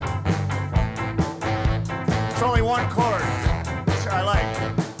It's only one chord, which I like.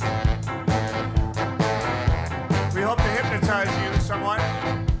 We hope to hypnotize you somewhat.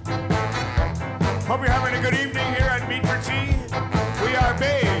 Hope you're having a good evening here at Meet for Tea. We are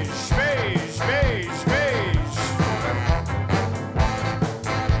Beige, Beige, Beige, Beige.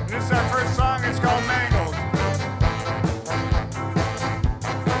 And this is our first song. It's called Mangled.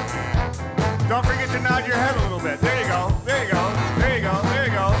 Don't forget to nod your head a little bit. There you go. There you go. There you go. There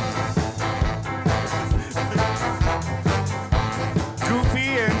you go.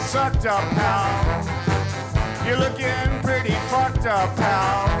 Goofy and sucked up, pal. You're looking pretty fucked up,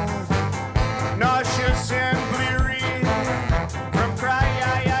 pal. Nauseous and bleary from crying.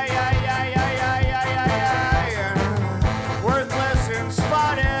 Worthless and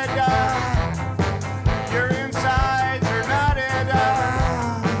spotted. Your insides are knotted.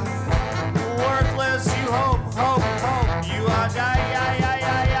 Worthless, you hope you are dying.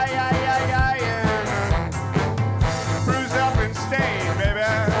 Bruised up and stained, baby.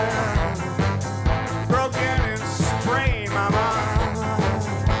 Broken and sprained, mama.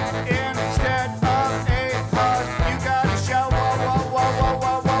 Instead of a hug, you gotta show.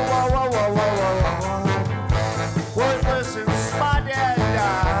 Worthless and spotted.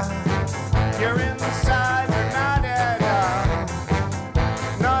 Your insides are knotted.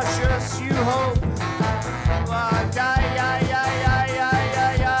 Nauseous, you hope.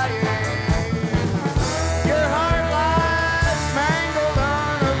 Your heart lies mangled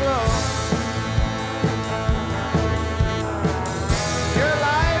on a glove. Your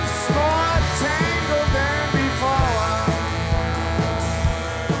life's more tangled than before.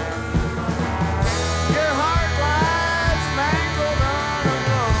 Your heart lies mangled on a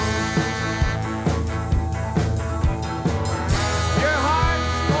glove. Your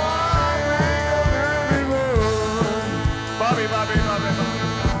heart's more mangled than before. Bobby, Bobby, Bobby, Bobby.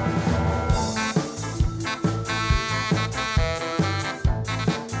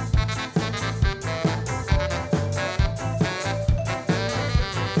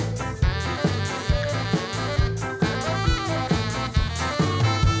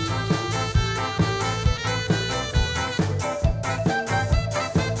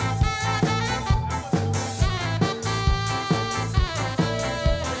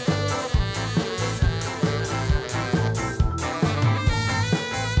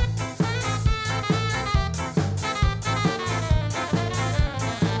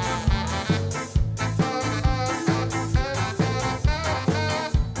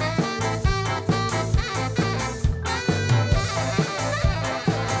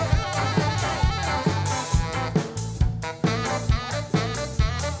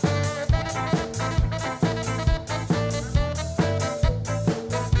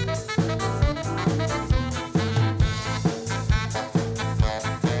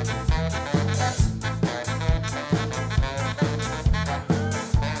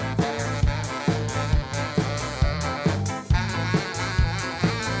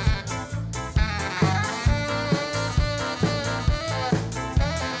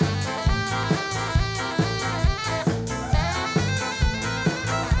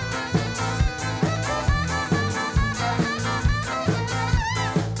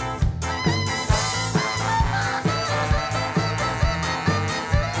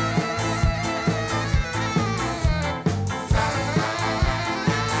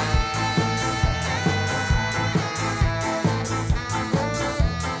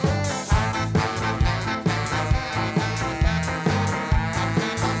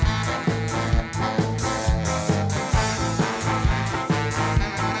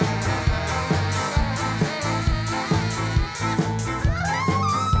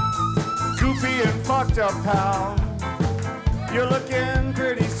 Goofy and fucked up, pal. You're looking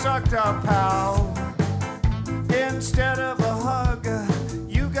pretty sucked up, pal. Instead of a hug,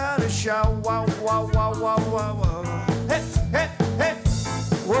 you gotta shout, wow, wow, wow, wow, wow, wow. Hey, hey, hey.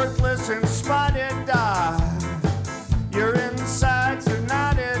 Worthless and spotted, your insides are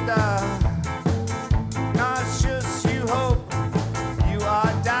knotted. Nauseous, you hope you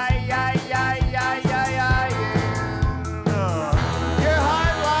are dying. Your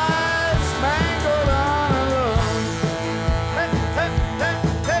heart lies mangled on a rug. Hey, hey, hey,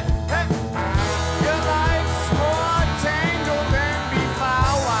 hey, hey. Your life's more tangled than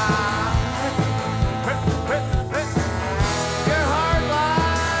before. Hey, hey,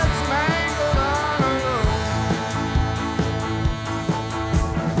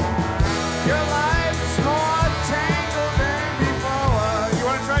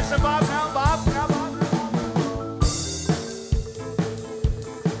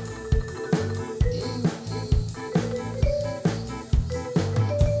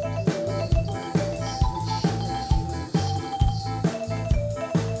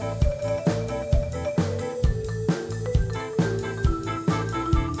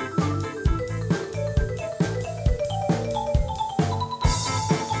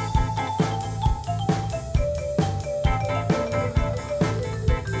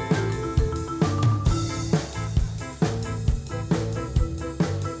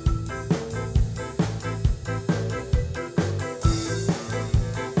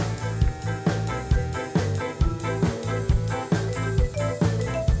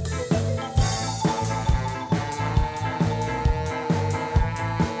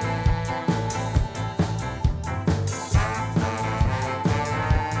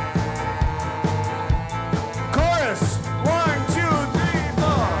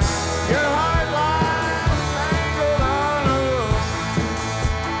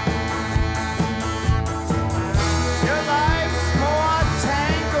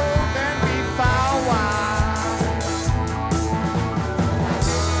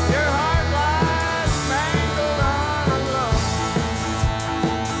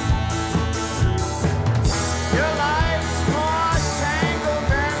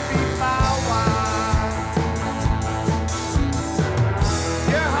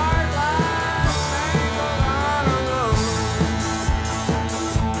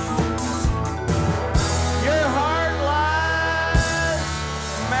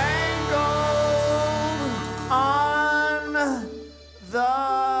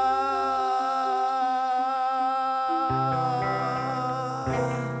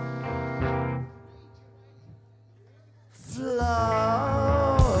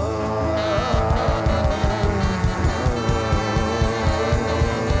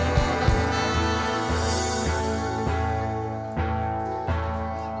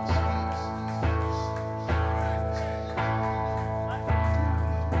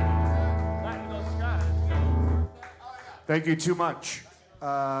 Thank you too much.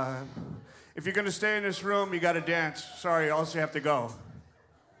 If you're going to stay in this room, you got to dance. Sorry, you also have to go.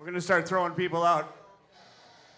 We're going to start throwing people out.